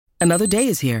Another day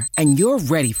is here, and you're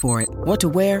ready for it. What to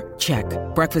wear? Check.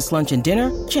 Breakfast, lunch, and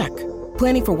dinner? Check.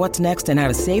 Planning for what's next and how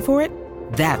to save for it?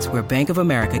 That's where Bank of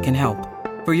America can help.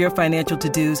 For your financial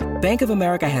to-dos, Bank of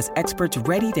America has experts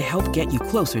ready to help get you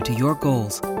closer to your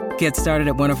goals. Get started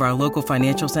at one of our local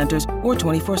financial centers or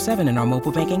 24/7 in our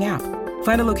mobile banking app.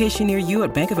 Find a location near you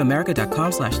at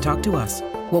bankofamerica.com/talktous.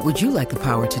 What would you like the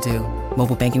power to do?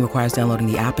 Mobile banking requires downloading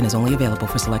the app and is only available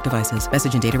for select devices.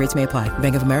 Message and data rates may apply.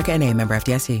 Bank of America NA, member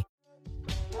FDIC.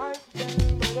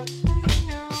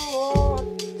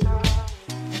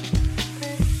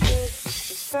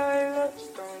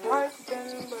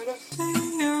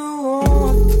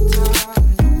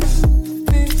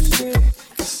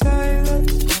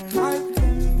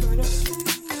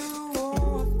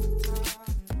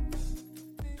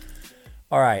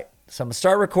 All right, so I'm gonna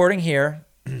start recording here,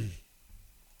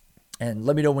 and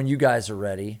let me know when you guys are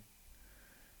ready,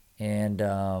 and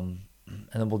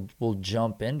then we'll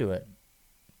jump into it.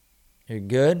 You're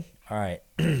good? All right.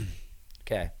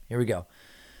 Okay, here we go.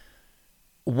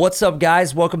 What's up,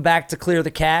 guys? Welcome back to Clear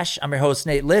the Cash. I'm your host,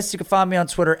 Nate List. You can find me on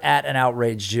Twitter at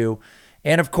 @AnOutragedJew.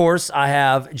 And, of course, I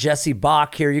have Jesse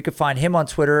Bach here. You can find him on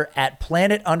Twitter at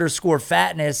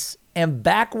 @planet_fatness. And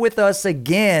back with us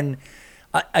again,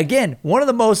 one of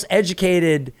the most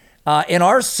educated in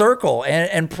our circle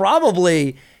and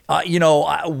probably,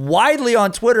 widely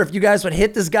on Twitter. If you guys would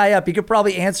hit this guy up, he could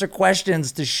probably answer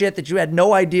questions to shit that you had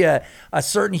no idea a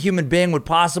certain human being would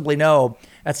possibly know.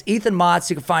 That's Ethan Motz.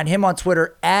 You can find him on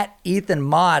Twitter at Ethan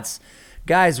Motz.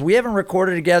 Guys, we haven't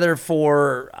recorded together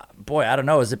for, I don't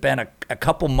know, has it been a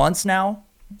couple months now?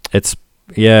 It's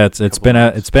been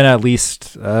at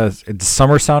least does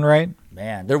summer sound right?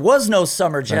 Man, there was no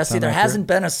summer, Jesse. There hasn't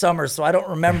been a summer, so I don't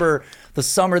remember the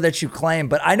summer that you claim.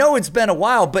 But I know it's been a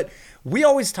while, but we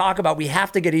always talk about we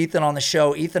have to get Ethan on the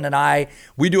show. Ethan and I,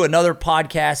 we do another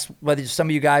podcast, whether some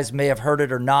of you guys may have heard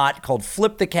it or not, called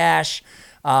Flip the Cash.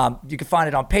 You can find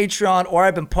it on Patreon, or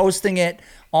I've been posting it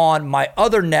on my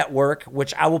other network,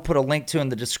 which I will put a link to in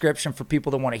the description for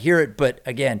people that want to hear it. But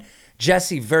again,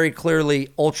 Jesse, very clearly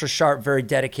ultra sharp, very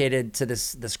dedicated to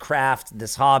this craft,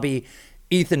 this hobby.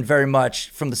 Ethan, very much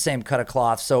from the same cut of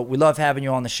cloth. So we love having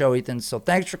you on the show, Ethan. So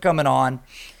thanks for coming on.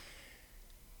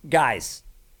 Guys,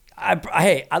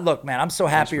 look, man, I'm so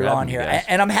happy you're on here.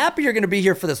 And I'm happy you're going to be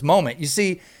here for this moment. You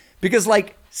see, because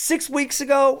like 8 weeks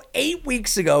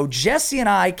ago, Jesse and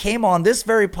I came on this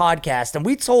very podcast and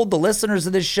we told the listeners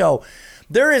of this show,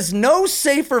 there is no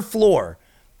safer floor.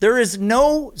 There is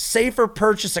no safer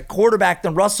purchase at quarterback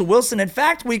than Russell Wilson. In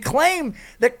fact, we claim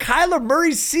that Kyler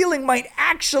Murray's ceiling might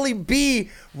actually be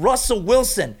Russell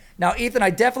Wilson. Now, Ethan, I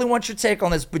definitely want your take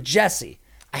on this, but Jesse,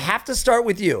 I have to start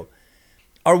with you.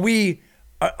 Are we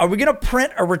going to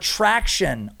print a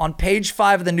retraction on page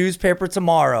 5 of the newspaper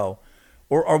tomorrow,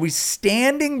 or are we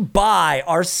standing by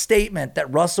our statement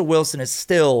that Russell Wilson is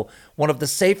still one of the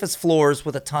safest floors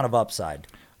with a ton of upside?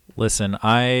 Listen,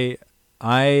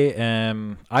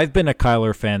 I've been a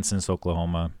Kyler fan since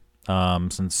Oklahoma,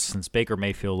 since Baker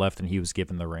Mayfield left and he was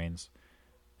given the reins,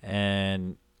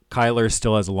 and Kyler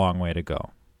still has a long way to go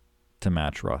to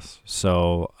match Russ.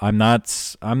 So I'm not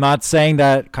saying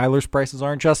that Kyler's prices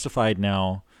aren't justified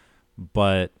now,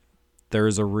 but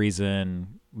there's a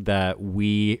reason that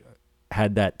we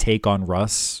had that take on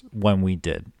Russ when we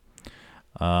did.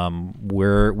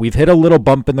 We've hit a little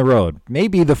bump in the road,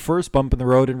 maybe the first bump in the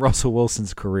road in Russell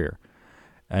Wilson's career.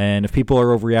 And if people are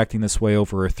overreacting this way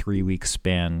over a 3-week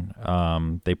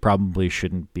span, they probably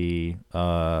shouldn't be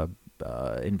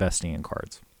investing in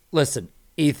cards. Listen,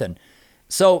 Ethan,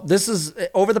 so this is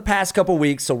over the past couple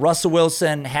weeks. So Russell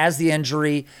Wilson has the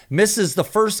injury, misses the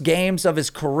first games of his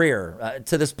career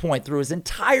to this point through his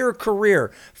entire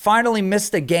career, finally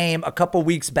missed a game a couple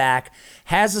weeks back,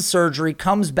 has a surgery,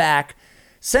 comes back.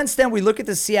 Since then, we look at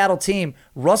the Seattle team.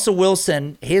 Russell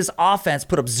Wilson, his offense,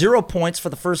 put up 0 points for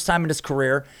the first time in his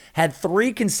career, had 4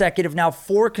 consecutive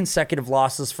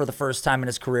losses for the first time in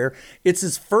his career. It's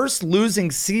his first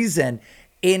losing season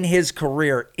in his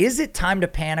career. Is it time to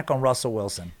panic on Russell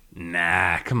Wilson?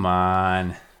 Nah, come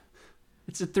on.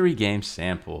 It's a 3-game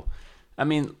sample. I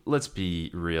mean, let's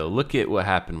be real. Look at what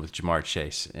happened with Ja'Marr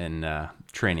Chase in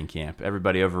training camp.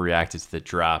 Everybody overreacted to the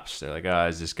drops. They're like, oh,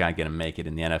 is this guy going to make it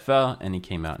in the NFL? And he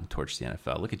came out and torched the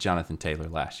NFL. Look at Jonathan Taylor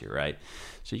last year, right?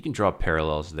 So you can draw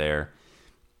parallels there,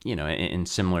 in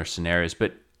similar scenarios.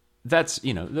 But that's,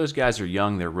 those guys are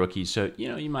young, they're rookies. So,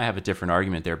 you might have a different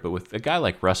argument there. But with a guy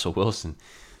like Russell Wilson,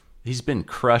 he's been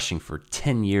crushing for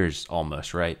 10 years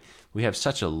almost, right? We have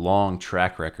such a long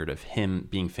track record of him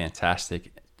being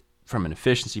fantastic from an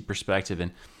efficiency perspective.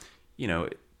 And,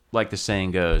 like the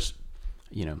saying goes,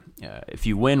 if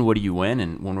you win, what do you win?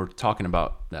 And when we're talking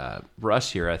about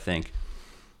Russ here, I think,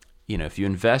 if you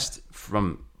invest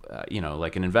from,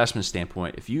 like an investment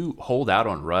standpoint, if you hold out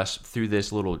on Russ through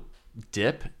this little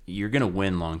dip, you're going to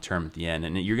win long term at the end,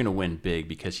 and you're going to win big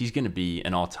because he's going to be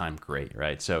an all-time great,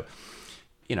 right? So,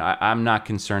 I'm not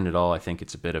concerned at all. I think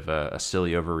it's a bit of a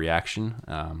silly overreaction,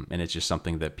 and it's just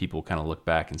something that people kind of look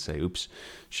back and say, oops,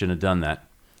 shouldn't have done that.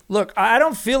 Look, I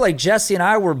don't feel like Jesse and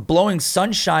I were blowing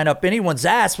sunshine up anyone's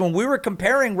ass when we were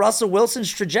comparing Russell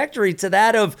Wilson's trajectory to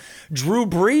that of Drew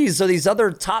Brees or these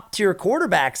other top-tier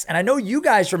quarterbacks. And I know you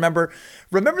guys remember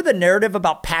the narrative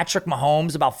about Patrick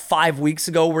Mahomes about 5 weeks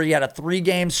ago where he had a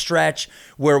 3-game stretch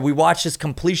where we watched his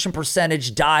completion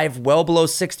percentage dive well below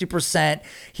 60%.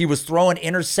 He was throwing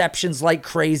interceptions like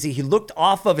crazy. He looked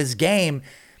off of his game.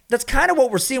 That's kind of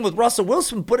what we're seeing with Russell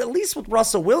Wilson, but at least with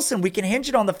Russell Wilson, we can hinge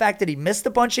it on the fact that he missed a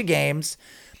bunch of games.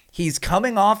 He's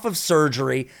coming off of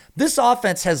surgery. This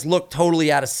offense has looked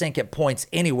totally out of sync at points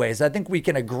anyways. I think we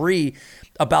can agree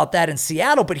about that in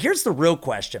Seattle, but here's the real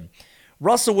question.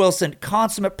 Russell Wilson,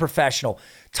 consummate professional.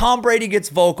 Tom Brady gets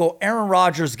vocal. Aaron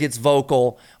Rodgers gets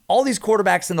vocal. All these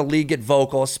quarterbacks in the league get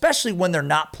vocal, especially when they're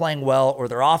not playing well or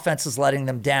their offense is letting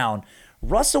them down.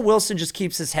 Russell Wilson just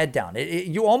keeps his head down.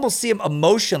 You almost see him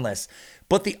emotionless.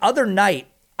 But the other night,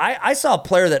 I saw a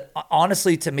player that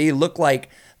honestly to me looked like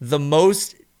the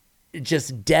most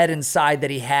just dead inside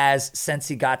that he has since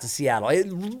he got to Seattle.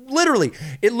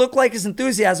 It looked like his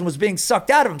enthusiasm was being sucked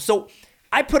out of him. So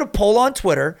I put a poll on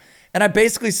Twitter and I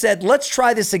basically said, let's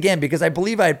try this again because I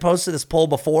believe I had posted this poll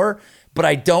before, but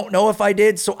I don't know if I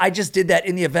did. So I just did that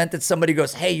in the event that somebody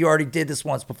goes, hey, you already did this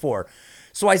once before.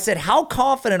 So I said, how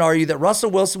confident are you that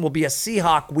Russell Wilson will be a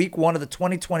Seahawk week 1 of the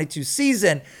 2022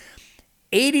 season?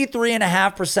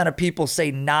 83.5% of people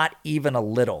say not even a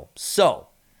little. So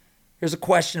here's a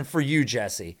question for you,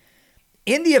 Jesse.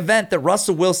 In the event that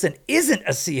Russell Wilson isn't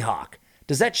a Seahawk,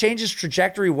 does that change his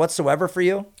trajectory whatsoever for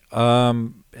you?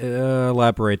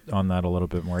 Elaborate on that a little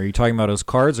bit more. Are you talking about his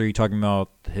cards or are you talking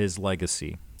about his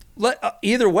legacy?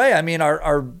 Either way, I mean,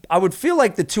 I would feel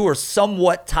like the two are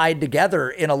somewhat tied together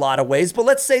in a lot of ways. But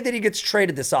let's say that he gets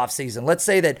traded this offseason. Let's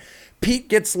say that Pete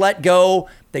gets let go.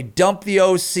 They dump the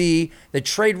OC. They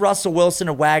trade Russell Wilson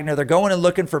and Wagner. They're going and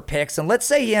looking for picks. And let's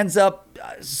say he ends up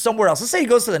somewhere else. Let's say he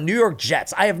goes to the New York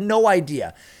Jets. I have no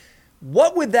idea.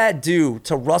 What would that do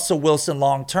to Russell Wilson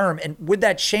long term? And would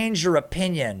that change your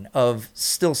opinion of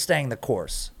still staying the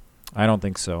course? I don't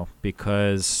think so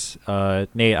because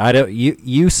Nate,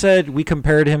 you said we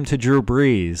compared him to Drew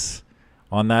Brees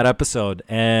on that episode,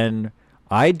 and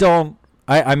I don't.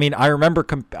 I mean, I remember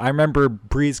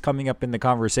Brees coming up in the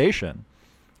conversation,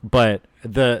 but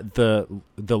the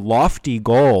lofty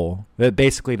goal, that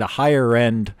basically the higher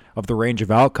end of the range of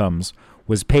outcomes,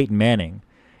 was Peyton Manning,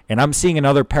 and I'm seeing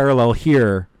another parallel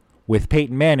here with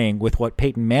Peyton Manning, with what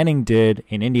Peyton Manning did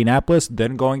in Indianapolis,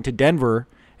 then going to Denver.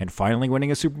 And finally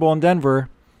winning a Super Bowl in Denver.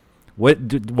 What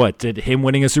did him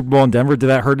winning a Super Bowl in Denver, did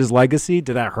that hurt his legacy?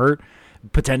 Did that hurt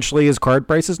potentially his card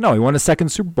prices? No, he won a second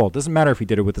Super Bowl. It doesn't matter if he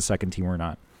did it with the second team or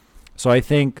not. So I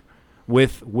think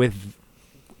if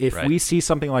we see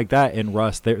something like that in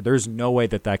Russ, there's no way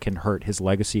that can hurt his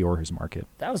legacy or his market.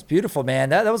 That was beautiful, man.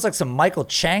 That was like some Michael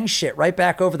Chang shit right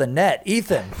back over the net.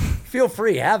 Ethan, feel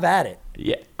free, have at it.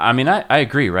 Yeah, I mean, I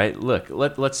agree, right? Look,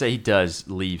 let's say he does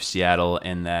leave Seattle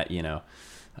and that,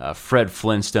 Fred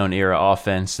Flintstone era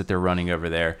offense that they're running over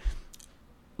there.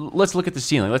 Let's look at the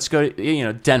ceiling. Let's go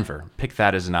to, Denver. Pick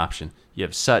that as an option. You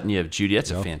have Sutton, you have Judy.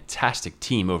 That's a fantastic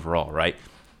team overall, right?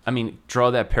 I mean, draw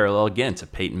that parallel again to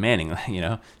Peyton Manning.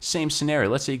 Same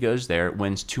scenario. Let's say he goes there,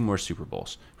 wins 2 more Super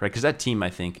Bowls, right? Because that team, I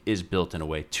think, is built in a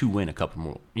way to win a couple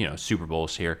more, Super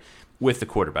Bowls here with the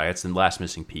quarterback. That's the last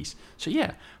missing piece. So,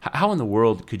 yeah, how in the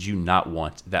world could you not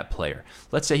want that player?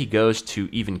 Let's say he goes to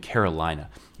even Carolina.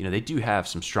 They do have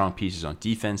some strong pieces on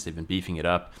defense. They've been beefing it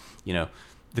up.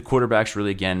 The quarterback's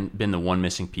really, again, been the one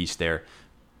missing piece there.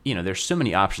 There's so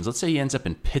many options. Let's say he ends up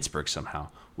in Pittsburgh somehow.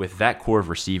 With that core of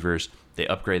receivers, they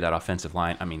upgrade that offensive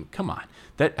line. I mean, come on.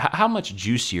 How much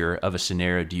juicier of a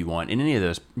scenario do you want in any of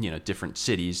those, different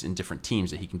cities and different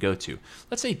teams that he can go to?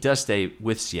 Let's say he does stay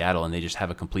with Seattle and they just have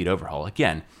a complete overhaul.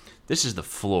 Again, this is the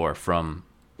floor from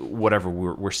whatever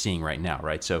we're seeing right now,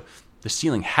 right? So the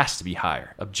ceiling has to be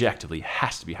higher. Objectively,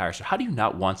 has to be higher. So how do you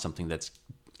not want something that's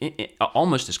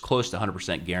almost as close to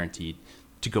 100% guaranteed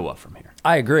to go up from here?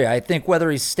 I agree. I think whether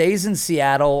he stays in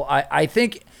Seattle, I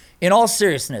think in all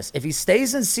seriousness, if he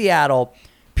stays in Seattle,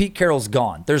 Pete Carroll's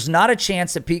gone. There's not a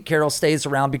chance that Pete Carroll stays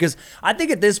around because I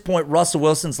think at this point, Russell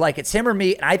Wilson's like, it's him or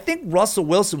me. And I think Russell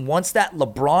Wilson wants that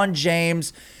LeBron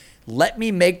James, Let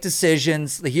me make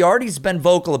decisions. He already's been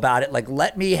vocal about it. Like,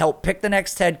 let me help pick the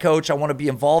next head coach. I want to be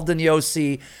involved in the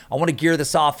OC. I want to gear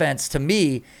this offense to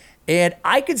me. And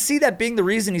I could see that being the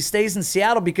reason he stays in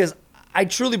Seattle, because I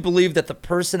truly believe that the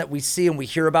person that we see and we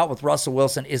hear about with Russell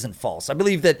Wilson isn't false. I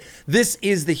believe that this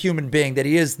is the human being, that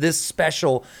he is this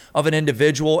special of an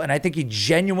individual, and I think he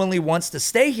genuinely wants to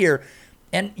stay here.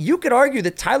 And you could argue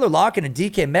that Tyler Lockett and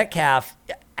DK Metcalf,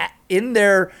 in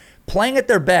their playing at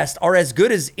their best, are as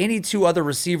good as any two other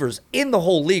receivers in the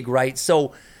whole league, right?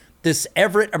 So this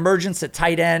Everett emergence at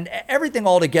tight end, everything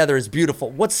all together is beautiful.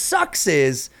 What sucks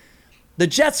is the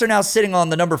Jets are now sitting on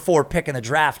the number 4 pick in the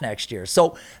draft next year.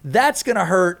 So that's going to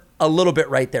hurt a little bit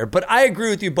right there. But I agree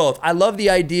with you both. I love the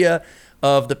idea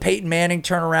of the Peyton Manning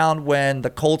turnaround when the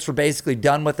Colts were basically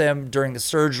done with him during the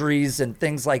surgeries and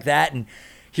things like that. And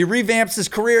he revamps his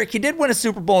career. He did win a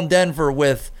Super Bowl in Denver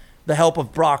with the help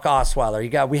of Brock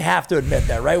Osweiler. We have to admit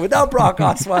that, right? Without Brock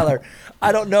Osweiler,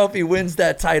 I don't know if he wins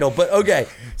that title. But okay,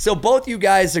 so both you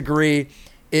guys agree,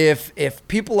 if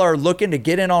people are looking to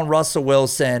get in on Russell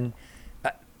Wilson,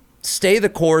 stay the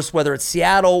course, whether it's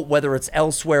Seattle, whether it's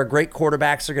elsewhere. Great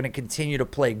quarterbacks are going to continue to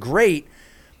play great.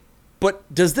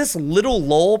 But does this little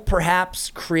lull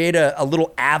perhaps create a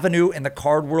little avenue in the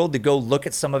card world to go look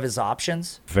at some of his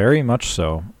options? Very much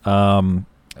so.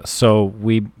 So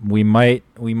we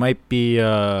might be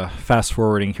fast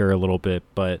forwarding here a little bit,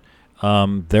 but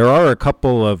there are a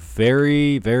couple of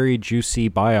very, very juicy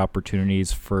buy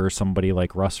opportunities for somebody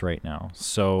like Russ right now.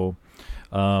 So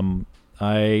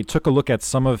I took a look at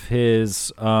some of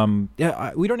his. We don't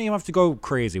even have to go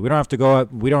crazy. We don't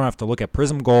have to look at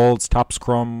Prism Golds, Topps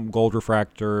Chrome Gold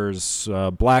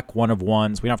Refractors, Black 1 of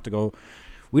 1s. We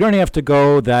don't have to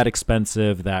go that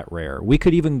expensive, that rare. We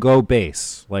could even go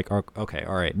base. Like, okay,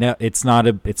 all right. Now it's not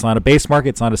a base market,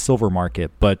 it's not a silver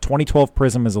market, but 2012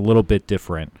 Prism is a little bit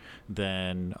different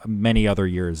than many other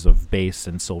years of base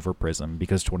and silver Prism,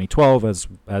 because 2012,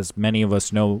 as many of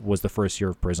us know, was the first year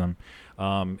of Prism.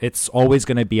 It's always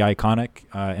going to be an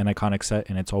iconic set,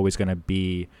 and it's always going to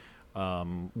be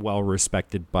well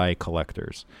respected by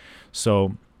collectors.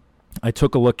 So I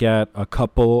took a look at a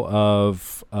couple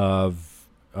of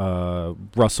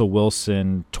Russell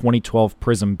Wilson 2012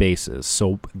 Prism bases.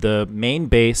 So the main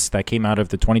base that came out of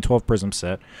the 2012 Prism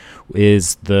set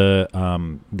is the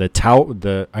towel.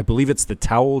 I believe it's the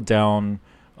towel down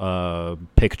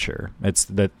picture. It's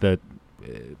the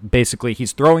basically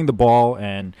he's throwing the ball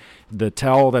and the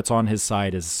towel that's on his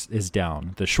side is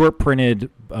down. The short printed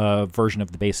version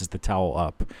of the base is the towel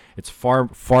up. It's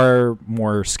far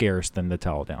more scarce than the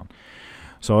towel down.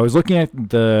 So I was looking at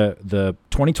the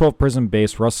 2012 Prism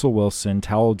base Russell Wilson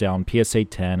towel down PSA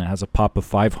 10. It has a pop of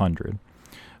 500.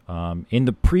 In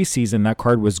the preseason, that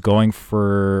card was going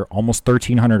for almost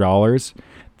 $1,300.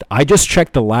 I just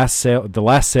checked the last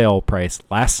sale price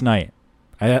last night.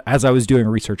 As I was doing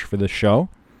research for this show,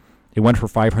 it went for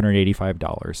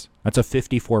 $585. That's a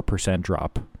 54%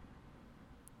 drop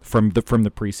from the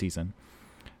preseason.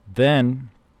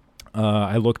 Then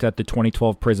I looked at the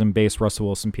 2012 Prism base Russell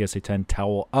Wilson PSA 10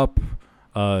 towel up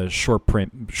short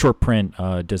print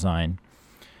design.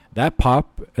 That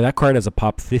card has a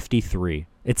pop 53.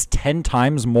 It's 10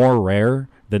 times more rare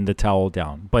than the towel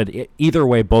down. But either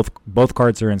way, both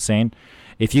cards are insane.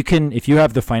 If you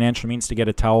have the financial means to get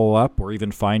a towel up or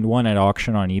even find one at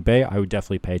auction on eBay, I would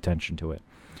definitely pay attention to it.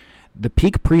 The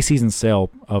peak preseason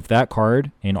sale of that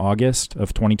card in August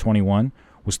of 2021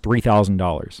 was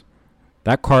 $3,000.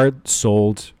 That card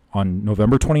sold on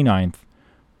November 29th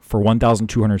for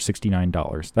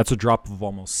 $1,269. That's a drop of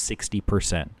almost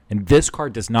 60%. And this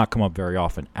card does not come up very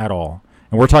often at all.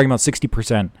 And we're talking about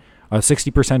 60%, a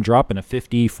 60% drop and a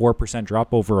 54%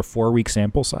 drop over a 4-week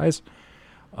sample size.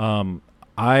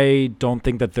 I don't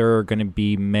think that there are going to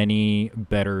be many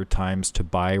better times to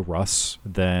buy Russ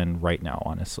than right now,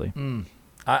 honestly.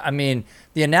 I mean,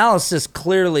 the analysis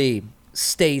clearly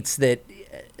states that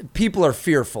people are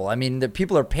fearful. I mean, the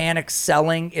people are panic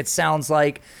selling, it sounds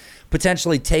like,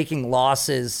 potentially taking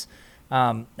losses.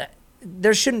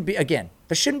 There shouldn't be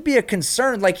a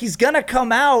concern. Like, he's going to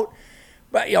come out,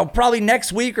 probably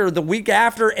next week or the week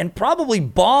after and probably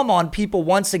bomb on people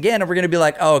once again. And we're going to be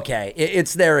like, oh, okay,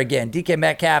 it's there again. DK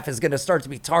Metcalf is going to start to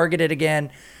be targeted again.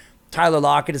 Tyler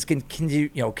Lockett is going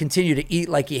to continue to eat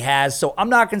like he has. So I'm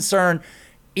not concerned.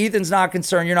 Ethan's not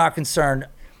concerned. You're not concerned.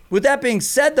 With that being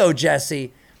said, though,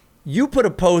 Jesse, you put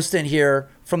a post in here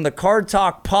from the Card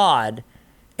Talk Pod,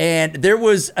 and there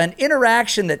was an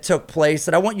interaction that took place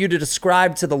that I want you to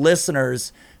describe to the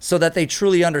listeners so that they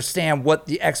truly understand what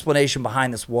the explanation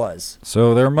behind this was.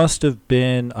 So there must have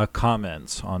been a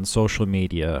comment on social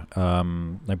media,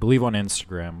 I believe on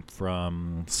Instagram,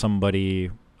 from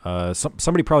somebody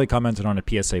somebody probably commented on a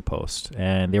PSA post,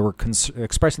 and they were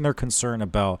expressing their concern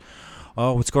about,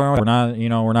 oh, what's going on?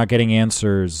 We're not getting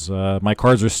answers. My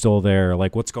cards are still there.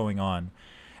 Like, what's going on?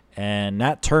 And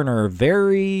Nat Turner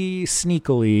very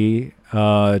sneakily,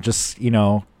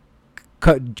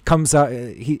 comes out.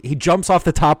 He jumps off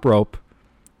the top rope,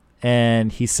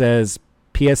 and he says,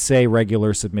 PSA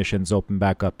regular submissions open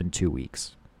back up in 2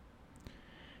 weeks.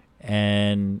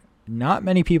 And not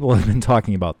many people have been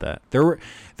talking about that. There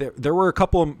were a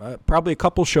couple, probably a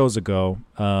couple shows ago,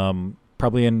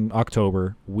 probably in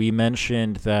October, we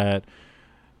mentioned that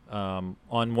on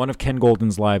one of Ken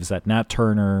Golden's lives that Nat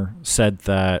Turner said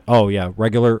that, oh yeah,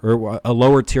 regular or a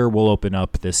lower tier will open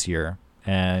up this year.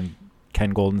 And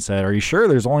Ken Golden said, are you sure?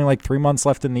 There's only like 3 months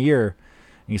left in the year.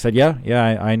 And he said, yeah,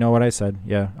 I know what I said.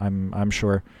 Yeah, I'm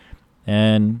sure.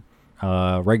 And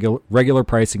regular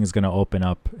pricing is going to open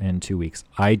up in 2 weeks.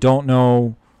 I don't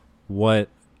know what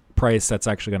price that's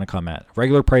actually going to come at.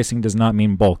 Regular pricing does not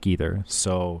mean bulk either.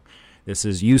 So this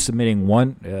is you submitting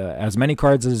as many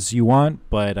cards as you want,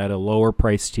 but at a lower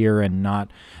price tier and not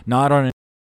on a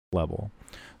level.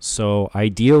 So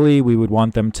ideally, we would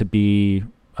want them to be.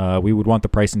 We would want the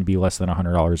pricing to be less than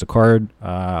 $100 a card.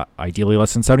 Ideally,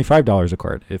 less than $75 a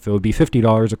card. If it would be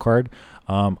 $50 a card,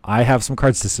 I have some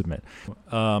cards to submit.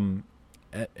 And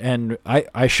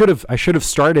I should have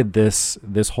started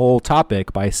this whole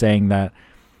topic by saying that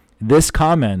this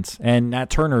comment and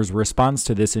Nat Turner's response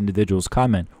to this individual's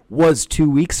comment was 2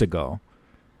 weeks ago.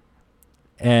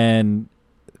 And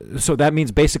so that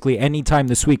means basically any time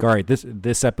this week, all right,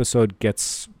 this episode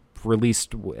gets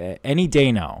released any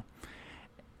day now.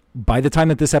 By the time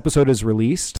that this episode is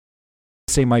released,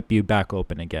 PSA might be back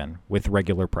open again with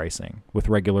regular pricing, with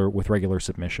regular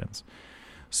submissions.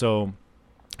 So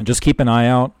just keep an eye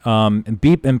out, and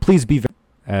please be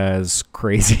as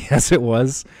crazy as it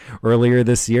was earlier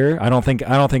this year. I don't think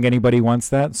anybody wants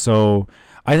that. So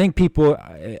I think people,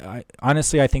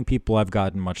 honestly, I think people have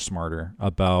gotten much smarter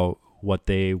about what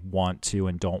they want to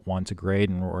and don't want to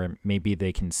grade, or maybe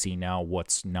they can see now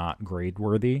what's not grade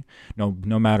worthy,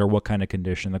 no matter what kind of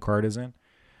condition the card is in.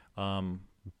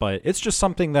 But it's just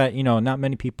something that, not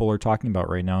many people are talking about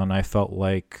right now, and I felt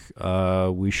like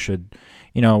we should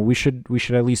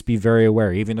at least be very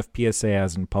aware. Even if PSA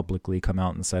hasn't publicly come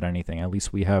out and said anything, at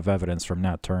least we have evidence from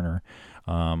Nat Turner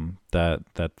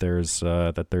that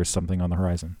there's something on the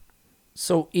horizon.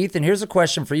 So, Ethan, here's a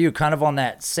question for you, kind of on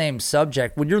that same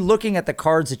subject. When you're looking at the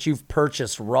cards that you've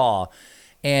purchased raw,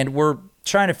 and we're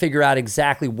trying to figure out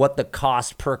exactly what the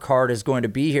cost per card is going to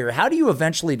be here, how do you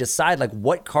eventually decide like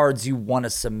what cards you want to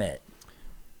submit?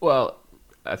 Well,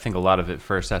 I think a lot of it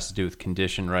first has to do with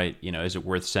condition, right? Is it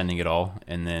worth sending it all?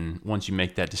 And then once you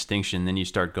make that distinction, then you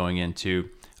start going into,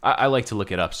 I like to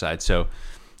look at upside. So,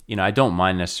 I don't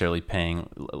mind necessarily paying,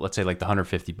 let's say like the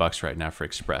 $150 right now for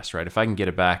Express, right? If I can get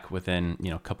it back within,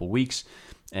 a couple weeks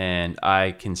and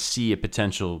I can see a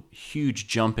potential huge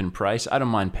jump in price, I don't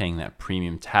mind paying that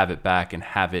premium to have it back and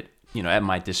have it, at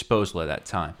my disposal at that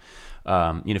time.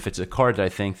 If it's a card that I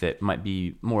think that might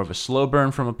be more of a slow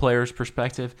burn from a player's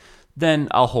perspective, then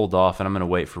I'll hold off and I'm going to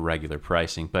wait for regular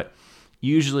pricing. But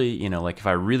usually, like if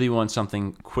I really want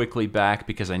something quickly back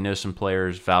because I know some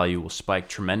players' value will spike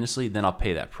tremendously, then I'll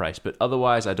pay that price. But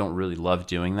otherwise, I don't really love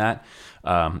doing that.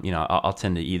 I'll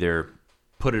tend to either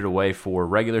put it away for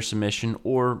regular submission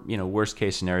or, worst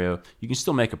case scenario, you can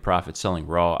still make a profit selling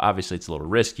raw. Obviously, it's a little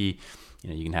risky.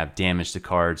 You can have damage to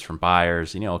cards from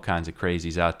buyers, all kinds of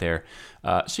crazies out there.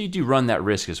 So you do run that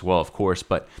risk as well, of course.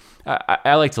 But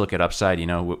I like to look at upside,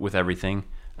 with everything.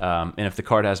 And if the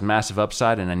card has massive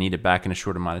upside and I need it back in a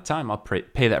short amount of time, I'll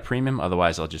pay that premium.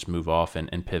 Otherwise, I'll just move off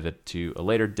and pivot to a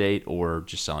later date or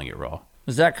just selling it raw.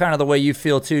 Is that kind of the way you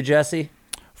feel too, Jesse?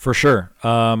 For sure.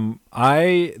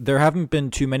 There haven't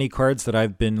been too many cards that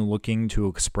I've been looking to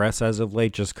express as of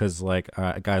late, just because,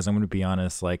 guys, I'm going to be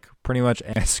honest, pretty much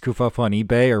I scoop up on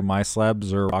eBay or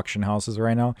MySlabs or auction houses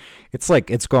right now. It's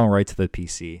going right to the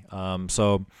PC.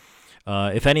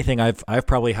 If anything, I've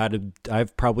probably had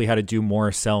to do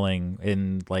more selling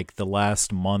in the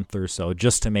last month or so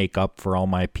just to make up for all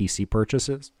my PC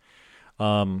purchases.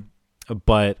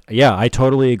 But yeah, I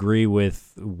totally agree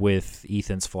with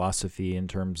Ethan's philosophy in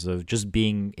terms of just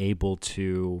being able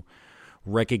to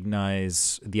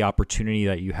recognize the opportunity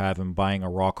that you have in buying a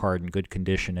raw card in good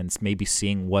condition and maybe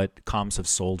seeing what comps have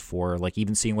sold for,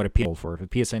 even seeing what a PSA sold for. If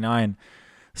a PSA 9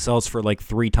 sells for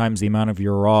 3 times the amount of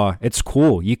your raw, it's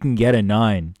cool. You can get a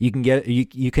 9.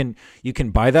 You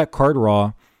can buy that card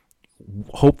raw,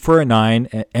 hope for a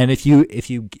 9, and if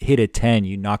you hit a 10,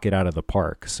 you knock it out of the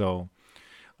park. So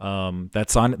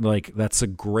that's a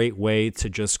great way to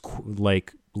just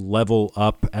level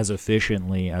up as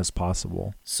efficiently as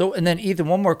possible. So, and then Ethan,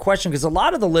 one more question, because a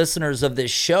lot of the listeners of this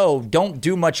show don't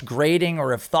do much grading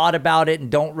or have thought about it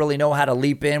and don't really know how to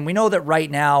leap in. We know that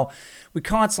right now we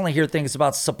constantly hear things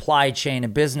about supply chain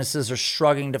and businesses are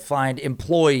struggling to find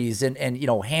employees and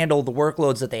handle the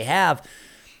workloads that they have.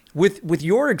 With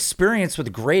your experience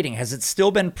with grading, has it still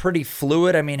been pretty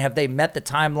fluid? I mean, have they met the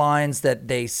timelines that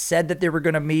they said that they were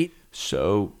going to meet?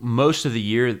 So most of the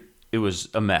year, it was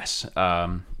a mess.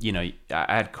 I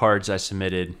had cards I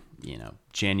submitted,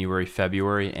 January,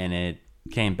 February, and it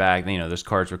came back. Those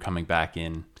cards were coming back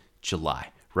in July,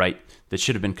 right? That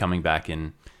should have been coming back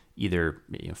in either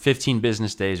 15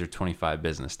 business days or 25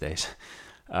 business days.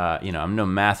 I'm no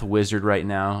math wizard right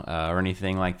now or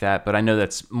anything like that, but I know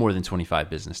that's more than 25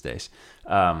 business days.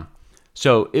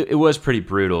 So it was pretty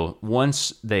brutal.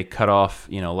 Once they cut off,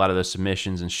 a lot of those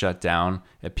submissions and shut down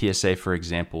at PSA, for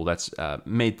example, that's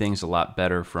made things a lot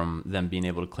better from them being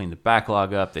able to clean the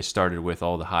backlog up. They started with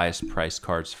all the highest priced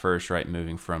cards first, right?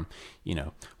 Moving from,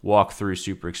 walk through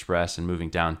Super Express and moving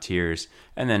down tiers.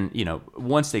 And then,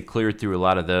 once they cleared through a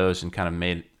lot of those and kind of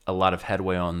made a lot of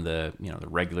headway on the the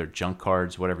regular junk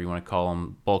cards, whatever you want to call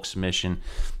them, bulk submission,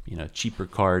 cheaper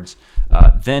cards,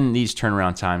 then these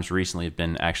turnaround times recently have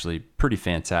been actually pretty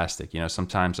fantastic.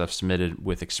 Sometimes I've submitted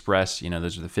with Express,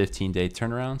 those are the 15-day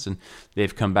turnarounds, and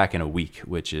they've come back in a week,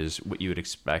 which is what you would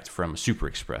expect from a Super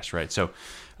Express, right? So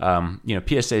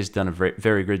PSA has done a very,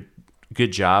 very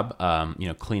good job,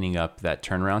 cleaning up that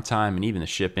turnaround time, and even the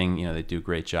shipping, they do a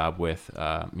great job with,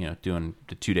 doing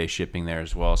the 2-day shipping there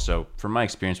as well. So from my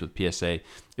experience with PSA,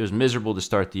 it was miserable to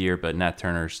start the year, but Nat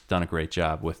Turner's done a great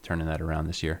job with turning that around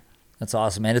this year. That's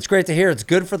awesome, man. It's great to hear. It's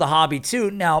good for the hobby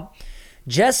too. Now,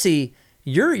 Jesse,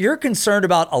 you're concerned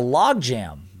about a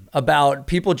logjam, about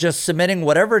people just submitting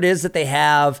whatever it is that they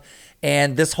have,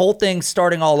 and this whole thing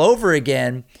starting all over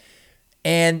again.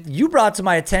 And you brought to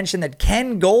my attention that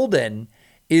Ken Golden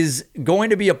is going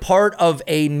to be a part of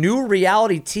a new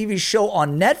reality TV show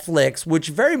on Netflix, which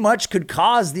very much could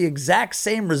cause the exact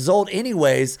same result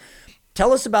anyways.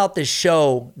 Tell us about this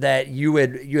show that you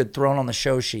had thrown on the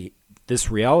show sheet. This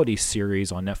reality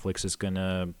series on Netflix is going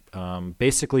to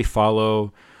basically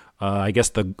follow,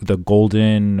 the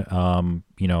Golden,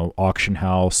 auction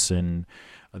house and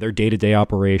their day-to-day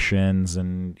operations,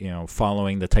 and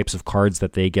following the types of cards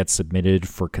that they get submitted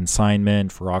for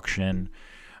consignment, for auction,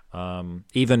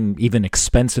 even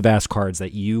expensive ass cards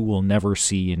that you will never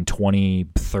see in 20,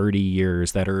 30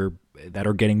 years that are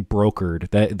getting brokered.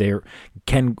 That they're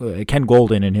Ken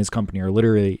Golden and his company are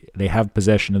literally, they have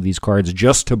possession of these cards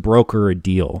just to broker a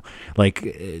deal. Like,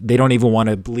 they don't even want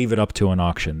to leave it up to an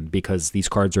auction because these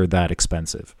cards are that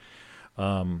expensive.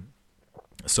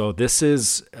 So this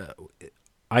is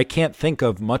I can't think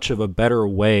of much of a better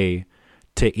way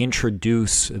to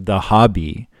introduce the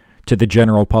hobby to the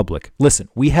general public. Listen,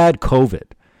 we had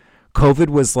COVID. COVID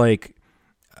was like,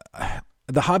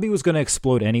 the hobby was going to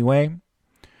explode anyway,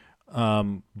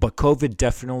 but COVID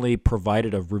definitely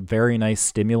provided a very nice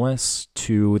stimulus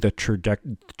to the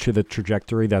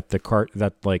trajectory that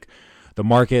the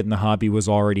market and the hobby was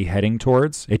already heading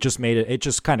towards. It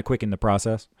just kind of quickened the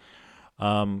process.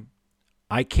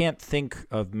 I can't think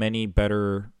of many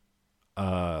better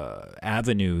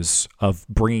avenues of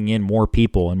bringing in more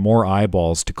people and more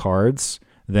eyeballs to cards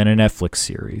than a Netflix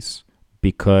series.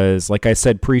 Because, like I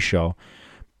said pre-show,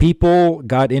 people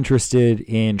got interested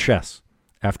in chess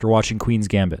after watching Queen's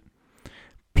Gambit.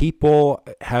 People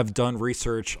have done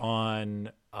research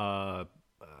on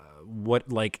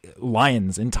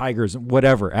lions and tigers and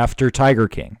whatever after Tiger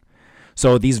King.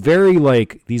 So these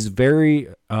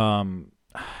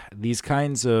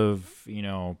kinds of,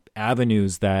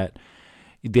 avenues that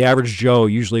the average Joe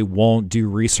usually won't do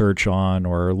research on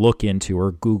or look into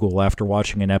or Google after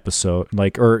watching an episode,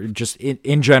 or just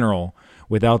in general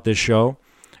without this show.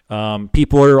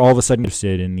 People are all of a sudden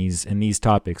interested in these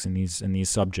topics and these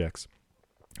subjects.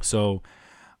 So,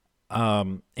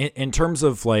 in terms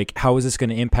of how is this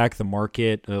going to impact the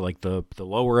market, the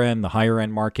lower end, the higher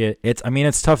end market?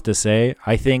 It's tough to say.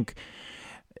 I think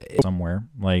somewhere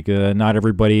not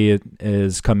everybody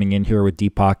is coming in here with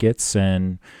deep pockets,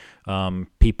 and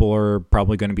people are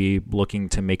probably going to be looking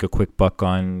to make a quick buck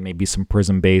on maybe some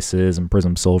Prism bases and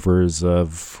Prism silvers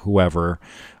of whoever,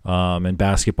 in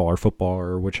basketball or football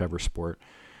or whichever sport.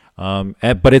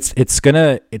 But it's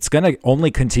gonna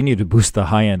only continue to boost the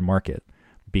high end market,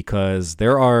 because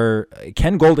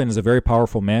Ken Golden is a very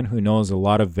powerful man who knows a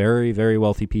lot of very, very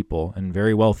wealthy people and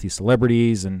very wealthy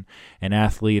celebrities and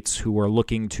athletes who are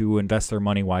looking to invest their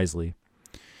money wisely.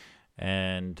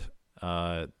 And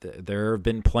there have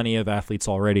been plenty of athletes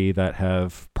already that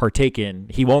have partaken.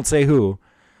 He won't say who,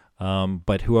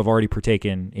 but who have already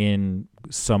partaken in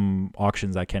some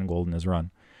auctions that Ken Golden has run.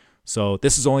 So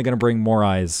this is only going to bring more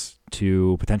eyes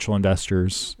to potential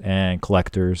investors and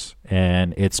collectors,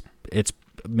 and it's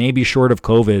maybe short of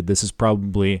COVID, this is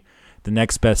probably the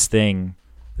next best thing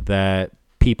that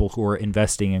people who are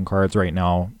investing in cards right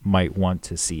now might want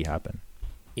to see happen.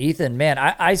 Ethan, man,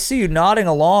 I see you nodding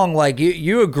along like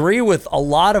you agree with a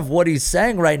lot of what he's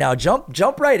saying right now.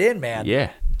 Jump right in, man.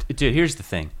 Yeah. Dude, here's the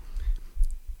thing.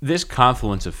 This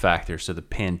confluence of factors, so the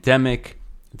pandemic,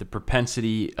 the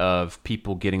propensity of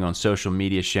people getting on social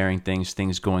media, sharing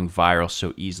things going viral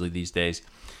so easily these days.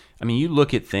 I mean, you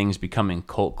look at things becoming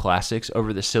cult classics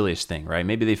over the silliest thing, right?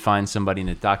 Maybe they find somebody in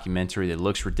a documentary that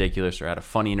looks ridiculous or had a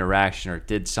funny interaction or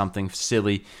did something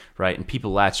silly, right? And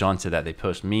people latch onto that. They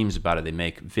post memes about it. They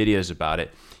make videos about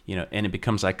it, and it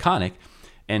becomes iconic.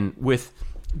 And with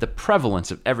the prevalence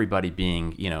of everybody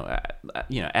being,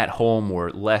 at home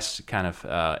or less kind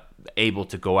of able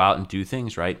to go out and do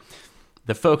things, right?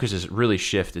 The focus has really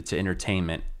shifted to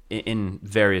entertainment in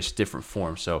various different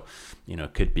forms. So,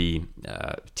 it could be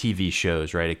TV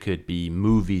shows, right? It could be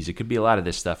movies. It could be a lot of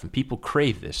this stuff. And people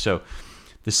crave this. So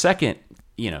the second,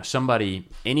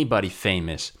 anybody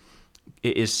famous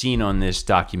is seen on this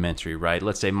documentary, right?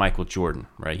 Let's say Michael Jordan,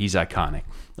 right? He's iconic.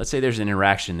 Let's say there's an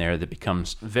interaction there that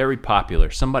becomes very popular.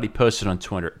 Somebody posted on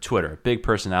Twitter, a big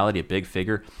personality, a big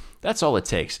figure. That's all it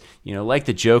takes. Like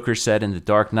the Joker said in The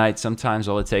Dark Knight, sometimes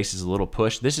all it takes is a little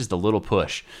push. This is the little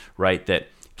push, right? That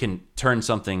can turn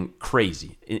something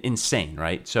crazy, insane,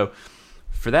 right? So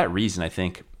for that reason, I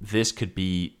think this could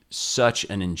be such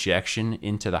an injection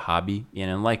into the hobby.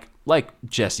 And like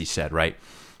Jesse said, right?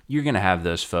 You're going to have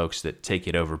those folks that take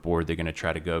it overboard. They're going to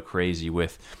try to go crazy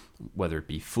with whether it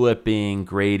be flipping,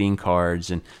 grading cards,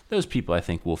 and those people I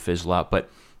think will fizzle out. But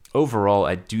overall,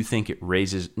 I do think it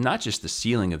raises not just the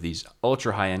ceiling of these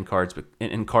ultra high-end cards, but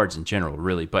and cards in general,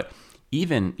 really, but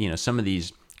even, some of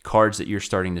these cards that you're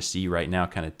starting to see right now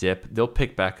kind of dip, they'll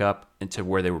pick back up into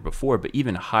where they were before, but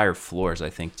even higher floors, I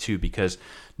think, too, because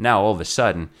now all of a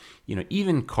sudden,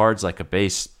 even cards like a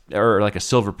base or like a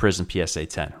Silver Prism PSA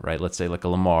 10, right? Let's say like a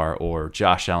Lamar or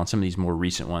Josh Allen, some of these more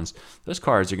recent ones, those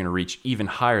cards are going to reach even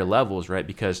higher levels, right?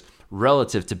 Because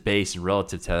relative to base and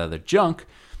relative to other junk,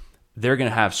 they're going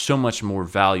to have so much more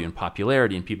value and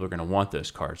popularity, and people are going to want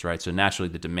those cards, right? So naturally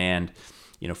the demand,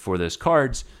 for those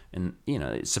cards and,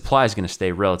 supply is going to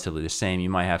stay relatively the same. You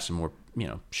might have some more,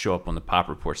 show up on the pop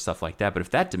report, stuff like that. But if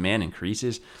that demand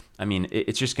increases, I mean,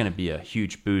 it's just going to be a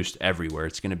huge boost everywhere.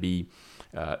 It's going to be,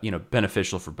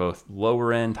 beneficial for both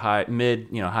lower end, high, mid,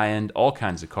 high end, all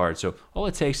kinds of cards. So all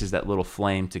it takes is that little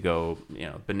flame to go,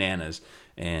 bananas.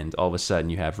 And all of a sudden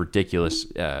you have ridiculous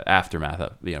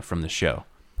aftermath, from the show.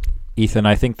 Ethan,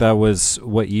 I think that was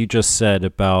what you just said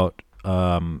about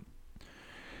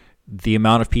the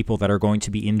amount of people that are going to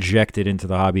be injected into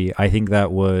the hobby. I think that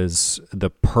was the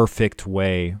perfect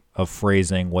way of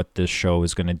phrasing what this show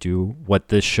is going to do, what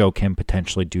this show can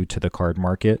potentially do to the card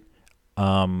market.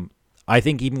 I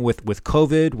think even with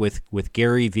COVID, with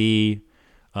Gary Vee,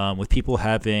 with people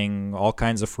having all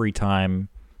kinds of free time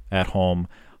at home,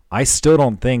 I still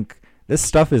don't think this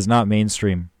stuff is not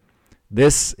mainstream.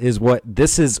 This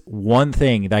is one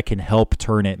thing that can help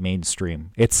turn it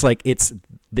mainstream. It's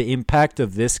the impact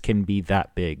of this can be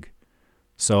that big.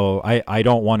 So I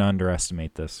don't want to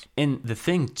underestimate this. And the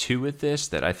thing too with this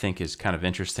that I think is kind of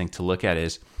interesting to look at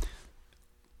is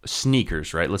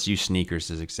sneakers, right? Let's use sneakers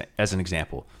as an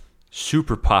example.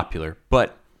 Super popular,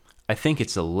 but I think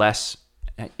it's a less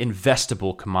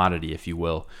investable commodity, if you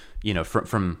will,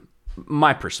 from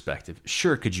my perspective.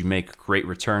 Sure, could you make great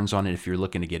returns on it if you're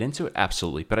looking to get into it?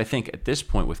 Absolutely. But I think at this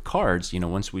point with cards,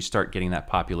 once we start getting that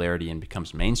popularity and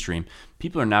becomes mainstream,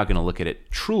 people are now going to look at it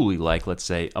truly like, let's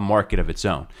say, a market of its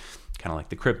own, kind of like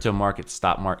the crypto market,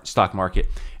 stock market.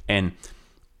 And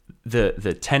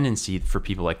the tendency for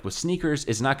people like with sneakers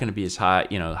is not going to be as high,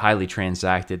 highly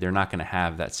transacted. They're not going to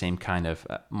have that same kind of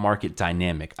market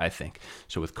dynamic, I think.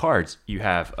 So with cards, you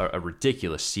have a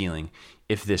ridiculous ceiling.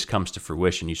 If this comes to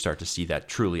fruition, you start to see that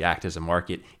truly act as a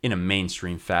market in a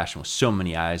mainstream fashion with so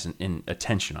many eyes and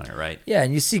attention on it, right? Yeah,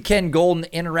 and you see Ken Golden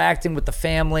interacting with the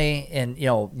family and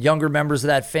younger members of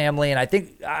that family, and I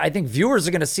think viewers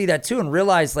are going to see that too and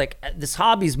realize like this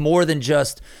hobby's more than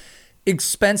just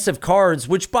expensive cards,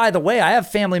 which by the way, I have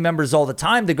family members all the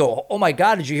time that go, oh my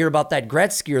God, did you hear about that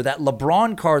Gretzky or that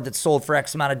LeBron card that sold for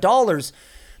X amount of dollars?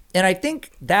 And I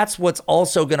think that's what's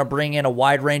also going to bring in a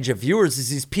wide range of viewers is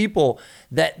these people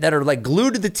that are like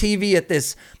glued to the TV at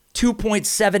this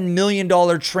 $2.7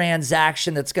 million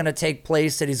transaction that's going to take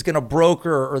place that he's going to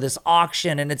broker, or this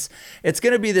auction. And it's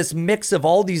going to be this mix of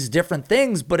all these different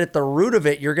things. But at the root of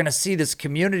it, you're going to see this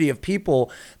community of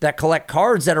people that collect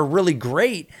cards that are really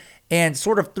great. And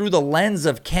sort of through the lens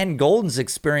of Ken Golden's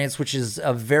experience, which is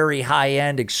a very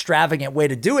high-end, extravagant way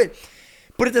to do it.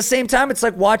 But at the same time, it's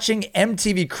like watching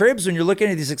MTV Cribs when you're looking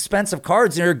at these expensive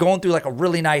cards and you're going through like a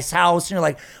really nice house and you're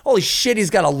like, holy shit, he's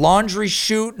got a laundry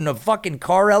chute and a fucking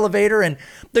car elevator, and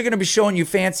they're going to be showing you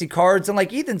fancy cards. And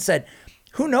like Ethan said,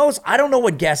 who knows? I don't know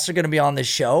what guests are going to be on this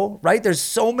show, right? There's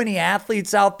so many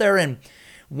athletes out there. And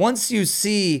once you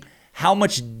see how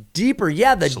much deeper,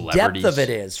 the depth of it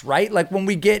is, right? Like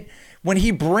when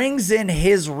he brings in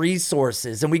his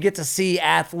resources and we get to see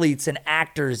athletes and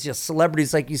actors, just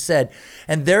celebrities, like you said,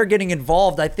 and they're getting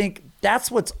involved, I think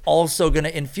that's what's also going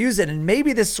to infuse it. And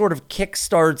maybe this sort of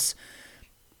kickstarts,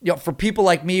 for people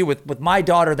like me with my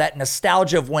daughter, that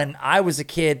nostalgia of when I was a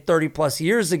kid 30 plus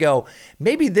years ago.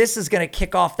 Maybe this is going to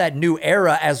kick off that new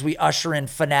era as we usher in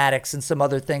Fanatics and some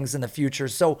other things in the future.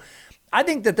 So I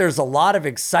think that there's a lot of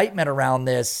excitement around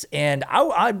this, and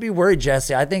I'd be worried,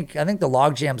 Jesse. I think the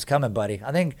logjam's coming, buddy.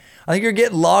 I think you're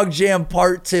getting logjam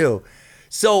part 2.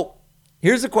 So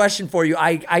here's a question for you.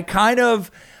 I kind of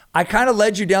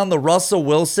led you down the Russell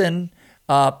Wilson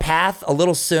path a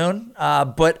little soon,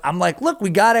 but I'm like, look,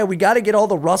 we gotta get all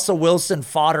the Russell Wilson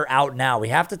fodder out now. We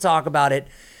have to talk about it.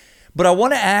 But I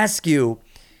want to ask you.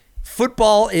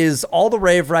 Football is all the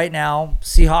rave right now.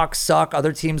 Seahawks suck.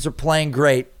 Other teams are playing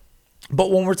great. But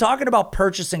when we're talking about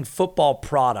purchasing football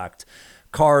product,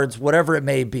 cards, whatever it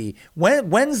may be,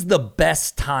 when's the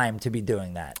best time to be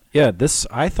doing that? Yeah,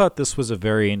 I thought this was a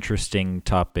very interesting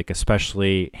topic,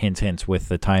 especially hint with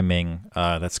the timing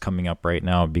that's coming up right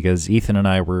now, because Ethan and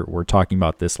I were talking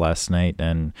about this last night,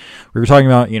 and we were talking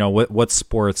about what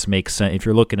sports make sense if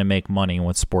you're looking to make money,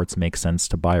 what sports make sense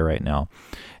to buy right now.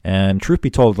 And truth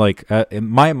be told, in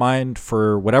my mind,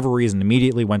 for whatever reason,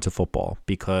 immediately went to football,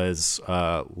 because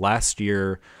last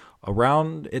year,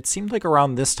 it seemed like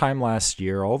around this time last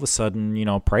year, all of a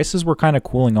sudden, prices were kind of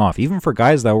cooling off. Even for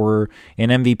guys that were in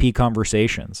MVP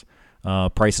conversations,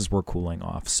 prices were cooling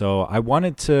off. So I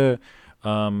wanted to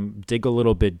dig a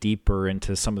little bit deeper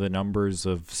into some of the numbers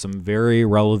of some very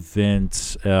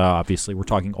relevant, obviously we're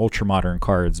talking ultra modern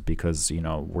cards, because,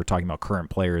 we're talking about current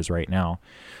players right now.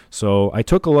 So I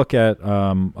took a look at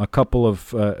a couple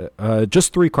of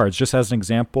just 3 cards, just as an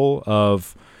example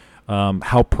of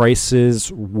how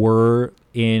prices were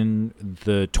in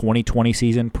the 2020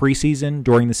 season, preseason,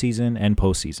 during the season, and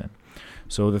postseason.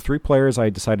 So the 3 players I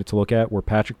decided to look at were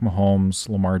Patrick Mahomes,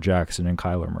 Lamar Jackson, and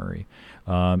Kyler Murray.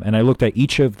 And I looked at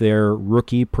each of their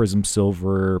rookie Prism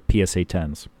Silver PSA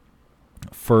 10s.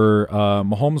 For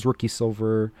Mahomes rookie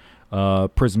silver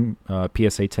Prism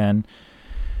PSA 10,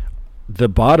 the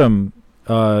bottom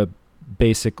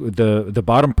the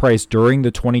bottom price during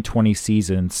the 2020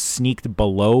 season sneaked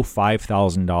below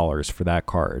 $5,000 for that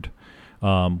card,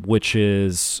 which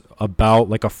is about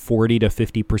like a 40 to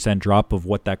 50% drop of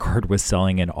what that card was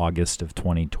selling in August of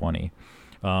 2020.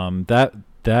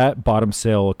 That bottom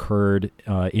sale occurred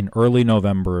in early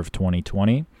November of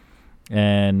 2020,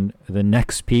 and the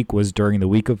next peak was during the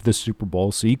week of the Super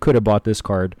Bowl. So you could have bought this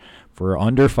card for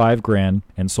under $5,000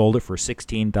 and sold it for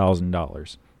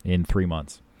 $16,000 in 3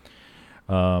 months.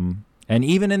 And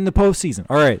even in the postseason.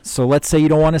 All right, so let's say you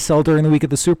don't want to sell during the week of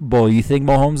the Super Bowl. You think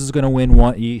Mahomes is going to win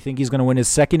one. You think he's going to win his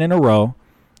second in a row,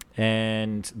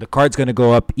 and the card's going to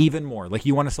go up even more. Like,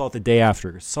 you want to sell it the day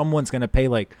after. Someone's going to pay,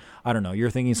 like, I don't know, you're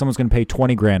thinking someone's going to pay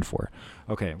 $20,000 for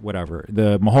it. Okay, whatever.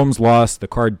 The Mahomes lost. The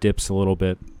card dips a little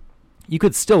bit. You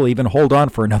could still even hold on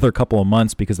for another couple of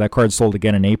months, because that card sold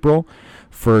again in April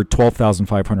for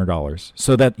 $12,500.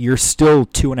 So that you're still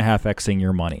 2.5xing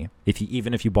your money,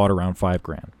 even if you bought around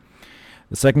 $5,000.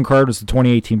 The second card was the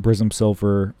 2018 Prism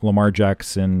Silver Lamar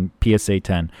Jackson PSA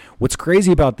 10. What's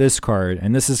crazy about this card,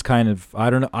 and this is kind of, I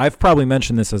don't know, I've probably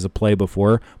mentioned this as a play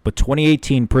before, but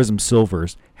 2018 Prism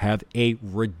Silvers have a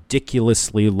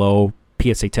ridiculously low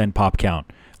PSA 10 pop count.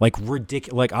 Like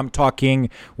ridiculous. Like, I'm talking,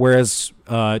 whereas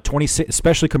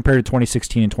especially compared to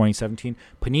 2016 and 2017,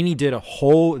 Panini did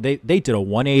they did a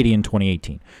 180 in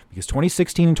 2018, because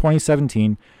 2016 and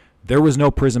 2017 there was no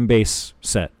Prism base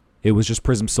set. It was just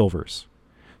Prism Silvers.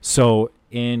 So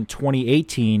in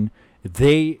 2018,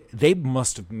 they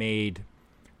must have made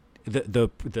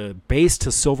the base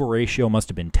to silver ratio must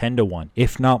have been 10-1,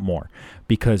 if not more,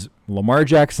 because Lamar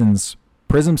Jackson's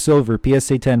Prism Silver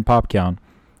PSA 10 pop count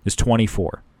is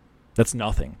 24. That's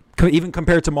nothing. Even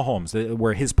compared to Mahomes,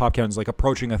 where his pop count is like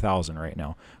approaching 1,000 right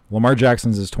now. Lamar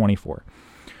Jackson's is 24.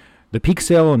 The peak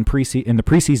sale in the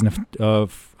preseason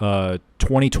of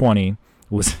 2020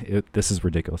 was this is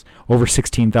ridiculous, over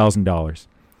 $16,000,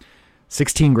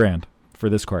 $16,000 for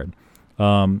this card.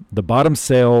 The bottom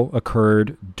sale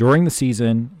occurred during the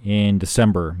season in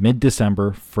December,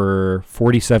 mid-December, for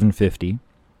 $4,750.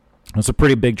 That's a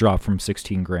pretty big drop from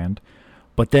 $16,000.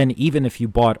 But then even if you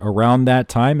bought around that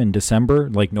time in December,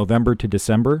 like November to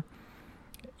December,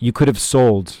 you could have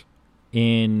sold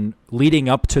in leading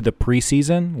up to the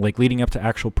preseason, like leading up to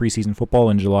actual preseason football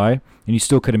in July, and you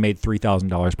still could have made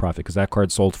 $3,000 profit because that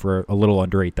card sold for a little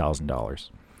under $8,000.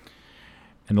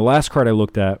 And the last card I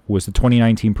looked at was the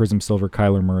 2019 Prism Silver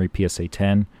Kyler Murray PSA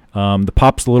 10. The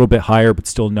pop's a little bit higher, but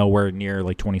still nowhere near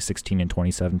like 2016 and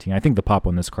 2017. I think the pop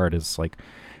on this card is like,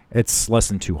 it's less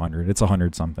than 200. It's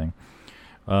 100 something.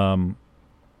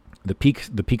 The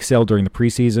peak sale during the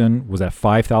preseason was at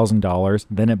 $5,000.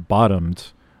 Then it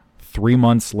bottomed 3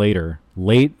 months later,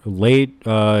 late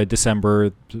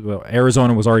December.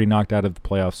 Arizona was already knocked out of the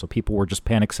playoffs, so people were just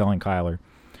panic selling Kyler.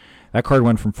 That card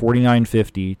went from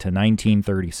 $4,950 to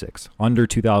 $1,936, under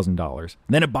 $2,000.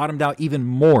 Then it bottomed out even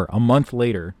more a month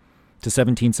later to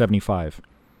 $1,775.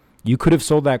 You could have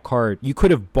sold that card. You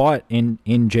could have bought in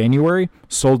January,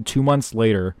 sold 2 months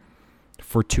later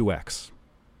for 2x.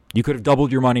 You could have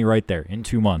doubled your money right there in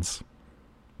 2 months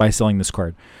by selling this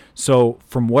card. So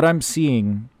from what I'm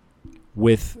seeing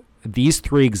with these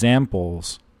three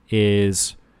examples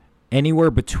is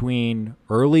anywhere between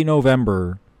early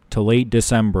November to late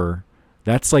December.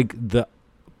 That's like the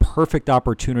perfect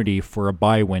opportunity for a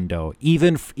buy window,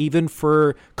 even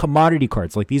for commodity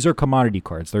cards. Like, these are commodity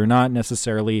cards. They're not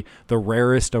necessarily the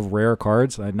rarest of rare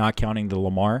cards, not counting the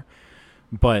Lamar.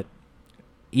 But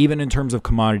even in terms of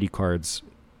commodity cards,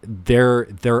 there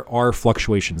are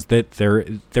fluctuations that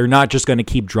they're not just going to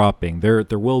keep dropping.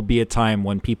 There will be a time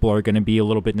when people are going to be a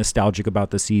little bit nostalgic about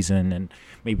the season, and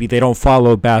maybe they don't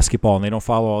follow basketball and they don't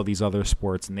follow all these other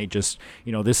sports, and they just,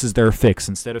 this is their fix.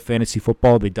 Instead of fantasy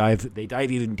football, they dive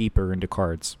even deeper into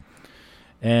cards.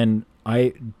 And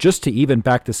I, just to even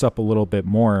back this up a little bit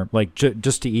more, like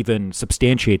just to even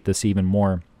substantiate this even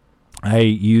more, I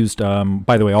used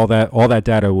by the way, all that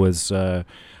data was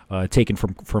taken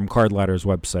from Card Ladder's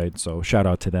website, so shout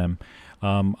out to them.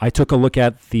 I took a look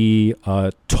at the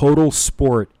total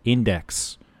sport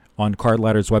index on Card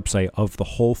Ladder's website of the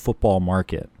whole football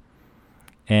market,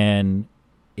 and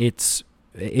it's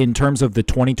in terms of the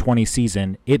 2020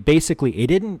 season. It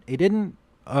didn't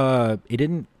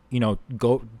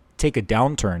go take a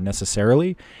downturn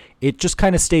necessarily. It just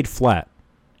kind of stayed flat.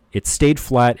 It stayed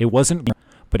flat. It wasn't,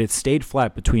 but it stayed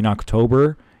flat between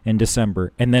October and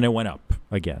December, and then it went up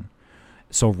again.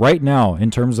 So right now,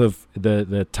 in terms of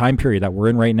the time period that we're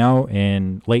in right now,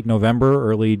 in late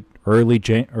November, early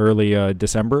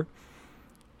December,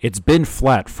 it's been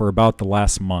flat for about the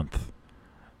last month.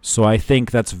 So I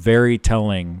think that's very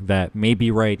telling that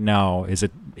maybe right now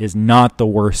is not the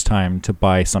worst time to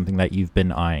buy something that you've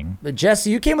been eyeing. But Jesse,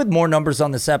 you came with more numbers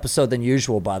on this episode than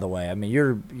usual, by the way. I mean,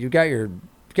 you got your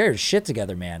shit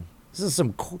together, man. This is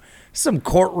some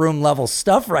courtroom level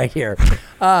stuff right here.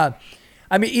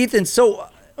 I mean, Ethan, so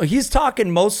he's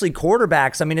talking mostly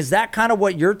quarterbacks. I mean, is that kind of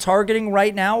what you're targeting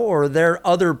right now, or are there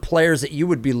other players that you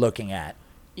would be looking at?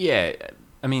 Yeah,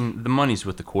 I mean, the money's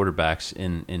with the quarterbacks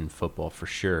in football for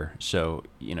sure. So,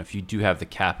 if you do have the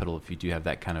capital, if you do have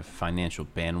that kind of financial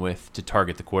bandwidth to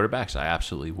target the quarterbacks, I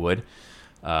absolutely would.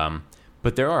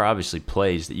 But there are obviously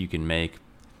plays that you can make.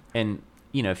 And,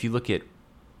 if you look at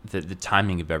the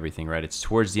timing of everything, right? It's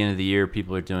towards the end of the year.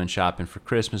 People are doing shopping for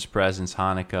Christmas presents,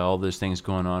 Hanukkah, all those things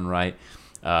going on, right?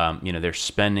 They're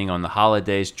spending on the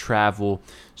holidays, travel.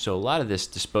 So a lot of this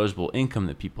disposable income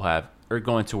that people have are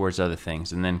going towards other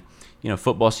things. And then,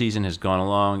 football season has gone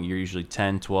along. You're usually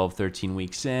 10, 12, 13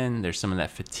 weeks in. There's some of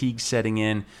that fatigue setting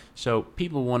in. So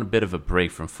people want a bit of a break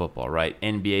from football, right?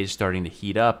 NBA is starting to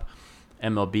heat up.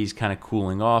 MLB is kind of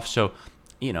cooling off. So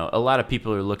a lot of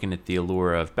people are looking at the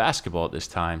allure of basketball at this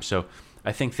time. So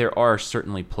I think there are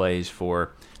certainly plays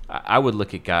for, I would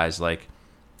look at guys like,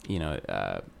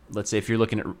 let's say if you're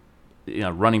looking at,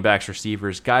 running backs,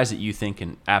 receivers, guys that you think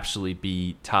can absolutely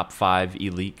be top 5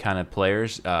 elite kind of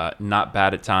players, not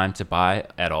bad at time to buy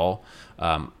at all,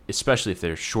 especially if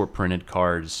they're short printed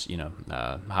cards,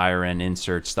 higher end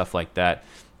inserts, stuff like that.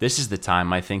 This is the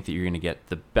time I think that you're going to get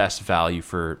the best value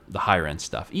for the higher end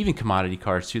stuff. Even commodity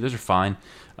cards too, those are fine.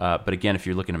 But again, if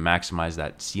you're looking to maximize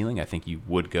that ceiling, I think you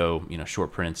would go,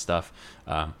 short printed stuff.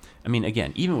 I mean,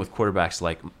 again, even with quarterbacks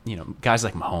like, guys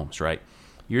like Mahomes, right?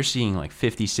 you're seeing like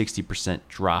 50, 60%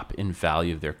 drop in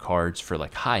value of their cards for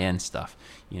like high-end stuff.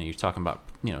 You're talking about,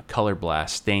 Color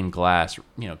Blast, stained glass,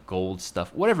 gold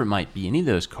stuff, whatever it might be, any of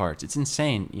those cards. It's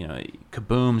insane,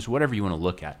 kabooms, whatever you want to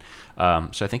look at.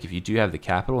 So I think if you do have the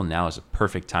capital, now is a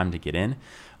perfect time to get in.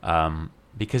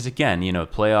 Because again,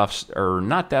 playoffs are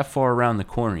not that far around the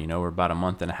corner. We're about a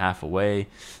month and a half away.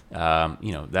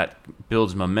 That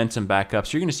builds momentum back up.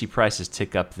 So you're going to see prices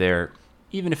tick up there,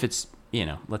 even if it's,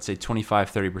 let's say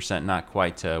 25, 30%, not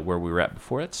quite to where we were at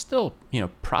before. It's still,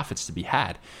 profits to be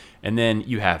had. And then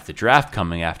you have the draft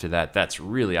coming after that. That's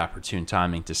really opportune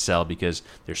timing to sell because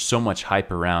there's so much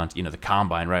hype around, the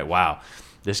combine, right? Wow.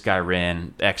 This guy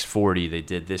ran X40, they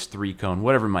did this 3-cone,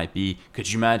 whatever it might be.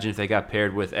 Could you imagine if they got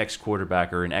paired with X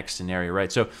quarterback or an X scenario,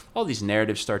 right? So all these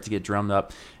narratives start to get drummed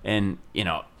up, and,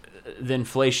 the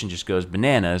inflation just goes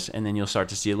bananas, and then you'll start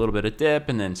to see a little bit of dip,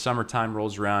 and then summertime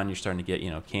rolls around, you're starting to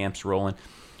get, camps rolling.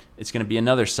 It's going to be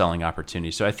another selling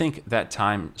opportunity. So I think that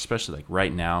time, especially like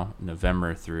right now,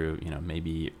 November through,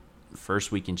 maybe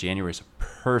first week in January, is a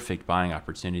perfect buying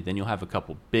opportunity. Then you'll have a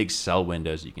couple big sell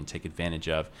windows you can take advantage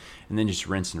of, and then just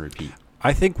rinse and repeat.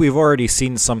 I think we've already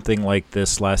seen something like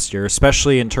this last year,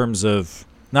 especially in terms of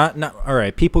not all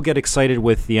right, people get excited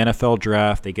with the NFL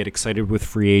draft, they get excited with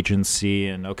free agency,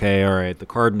 and okay, all right, the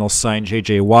Cardinals signed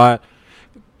J.J. Watt.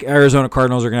 Arizona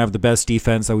Cardinals are going to have the best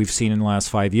defense that we've seen in the last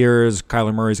 5 years.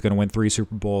 Kyler Murray is going to win 3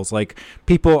 Super Bowls. Like,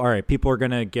 people are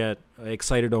going to get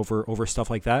excited over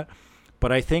stuff like that.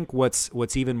 But I think what's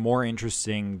even more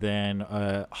interesting than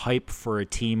hype for a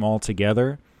team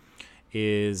altogether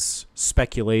is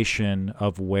speculation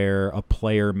of where a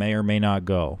player may or may not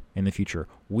go in the future.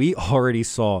 We already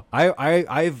saw.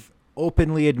 I've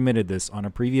openly admitted this on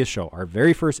a previous show, our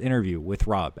very first interview with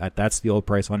Rob at That's the Old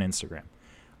Price on Instagram.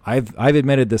 I've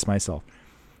admitted this myself.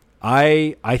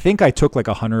 I think I took like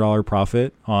 $100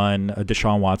 profit on a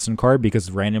Deshaun Watson card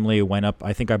because randomly it went up.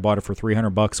 I think I bought it for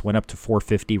 $300, went up to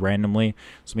 $450 randomly.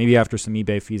 So maybe after some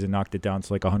eBay fees, it knocked it down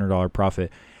to like $100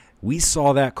 profit. We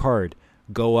saw that card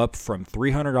go up from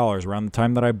 $300 around the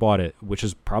time that I bought it, which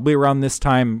is probably around this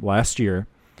time last year,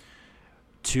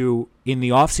 to in the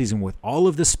offseason with all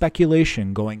of the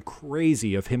speculation going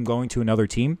crazy of him going to another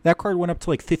team. That card went up to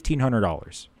like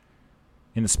 $1,500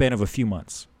 in the span of a few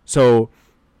months. So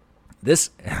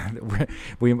this,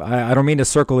 I don't mean to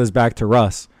circle this back to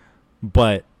Russ,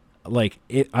 but like,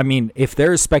 if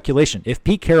there is speculation, if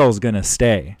Pete Carroll is going to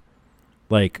stay,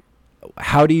 like,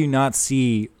 how do you not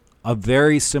see a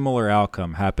very similar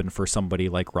outcome happen for somebody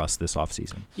like Russ this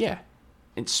offseason? Yeah.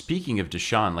 And speaking of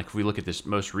Deshaun, like if we look at this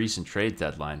most recent trade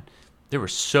deadline, there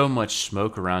was so much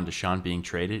smoke around Deshaun being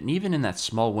traded. And even in that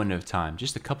small window of time,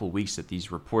 just a couple of weeks that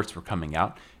these reports were coming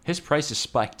out, his prices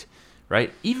spiked,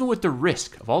 right? Even with the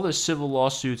risk of all those civil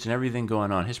lawsuits and everything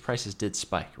going on, his prices did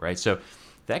spike, right? So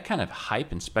that kind of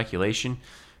hype and speculation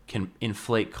can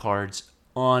inflate cards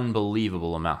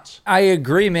unbelievable amounts. I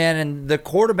agree, man. And the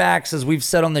quarterbacks, as we've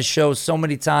said on the show so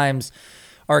many times,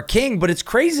 are king. But it's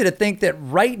crazy to think that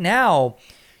right now,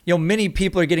 many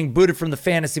people are getting booted from the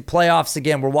fantasy playoffs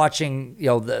again. We're watching,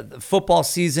 the football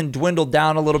season dwindle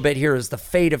down a little bit here as the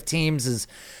fate of teams is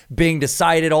being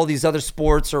decided. All these other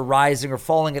sports are rising or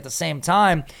falling at the same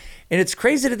time. And it's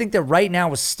crazy to think that right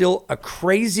now is still a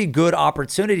crazy good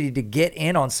opportunity to get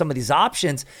in on some of these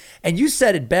options. And you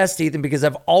said it best, Ethan, because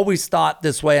I've always thought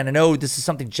this way. And I know this is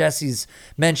something Jesse's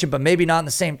mentioned, but maybe not in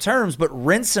the same terms, but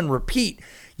rinse and repeat.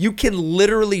 You can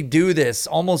literally do this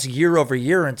almost year over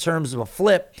year in terms of a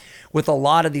flip with a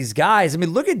lot of these guys. I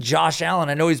mean, look at Josh Allen.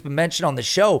 I know he's been mentioned on the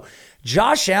show.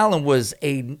 Josh Allen was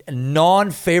a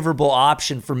non-favorable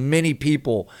option for many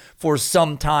people for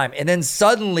some time. And then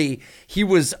suddenly he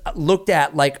was looked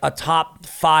at like a top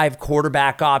 5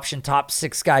 quarterback option, top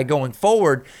 6 guy going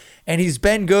forward. And he's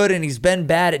been good and he's been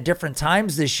bad at different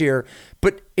times this year.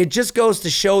 But it just goes to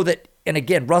show that, and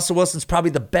again, Russell Wilson's probably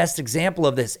the best example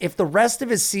of this. If the rest of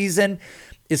his season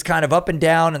is kind of up and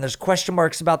down and there's question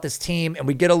marks about this team and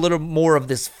we get a little more of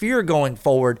this fear going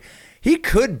forward, he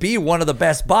could be one of the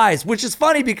best buys, which is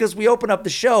funny because we opened up the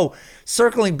show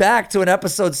circling back to an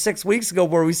episode 6 weeks ago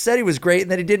where we said he was great and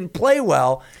that he didn't play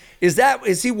well.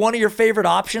 Is he one of your favorite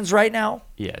options right now?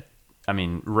 Yeah. I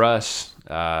mean, Russ,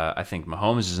 I think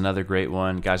Mahomes is another great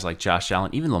one. Guys like Josh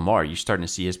Allen, even Lamar, you're starting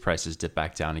to see his prices dip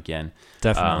back down again.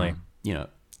 Definitely.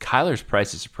 Kyler's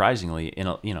prices, surprisingly, in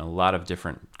a lot of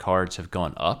different cards have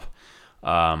gone up.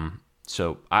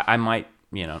 So I might,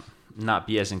 not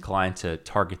be as inclined to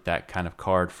target that kind of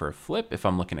card for a flip if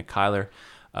I'm looking at Kyler.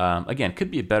 Again, could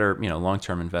be a better,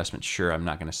 long-term investment. Sure, I'm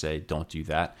not going to say don't do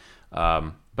that.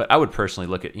 But I would personally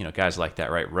look at, guys like that,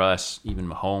 right? Russ, even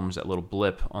Mahomes, that little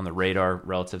blip on the radar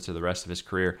relative to the rest of his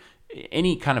career.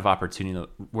 any kind of opportunity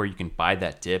where you can buy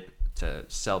that dip to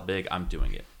sell big, I'm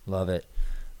doing it. Love it.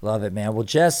 Love it, man. Well,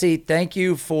 Jesse, thank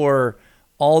you for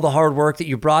all the hard work that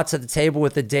you brought to the table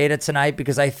with the data tonight,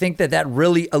 because I think that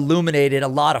really illuminated a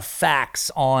lot of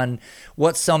facts on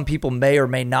what some people may or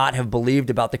may not have believed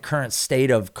about the current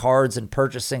state of cards and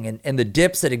purchasing and the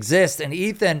dips that exist. And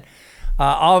Ethan,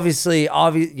 obviously,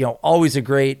 always a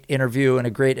great interview and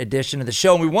a great addition to the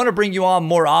show. And we want to bring you on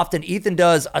more often. Ethan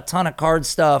does a ton of card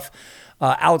stuff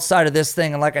outside of this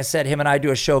thing. And like I said, him and I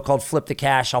do a show called Flip the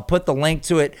Cash. I'll put the link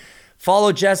to it.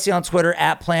 Follow Jesse on Twitter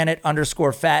at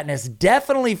planet_fatness.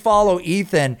 Definitely follow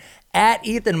Ethan at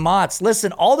Ethan Motz.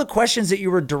 Listen, all the questions that you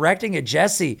were directing at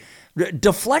Jesse,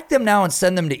 deflect them now and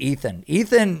send them to Ethan.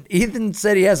 Ethan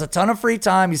said he has a ton of free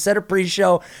time. He said a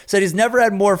pre-show, said he's never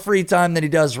had more free time than he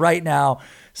does right now.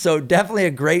 So definitely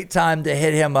a great time to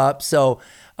hit him up. So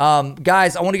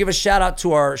guys, I want to give a shout out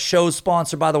to our show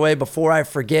sponsor, by the way, before I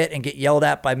forget and get yelled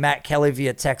at by Matt Kelly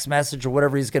via text message or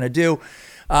whatever he's going to do.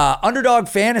 Underdog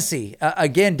Fantasy.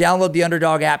 Again, download the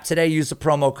Underdog app today. Use the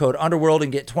promo code Underworld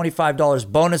and get $25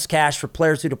 bonus cash for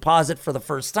players who deposit for the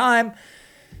first time.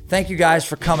 Thank you guys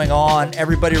for coming on.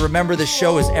 Everybody, remember the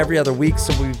show is every other week,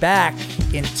 so we'll be back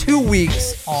in 2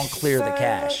 weeks on Clear the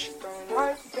Cash.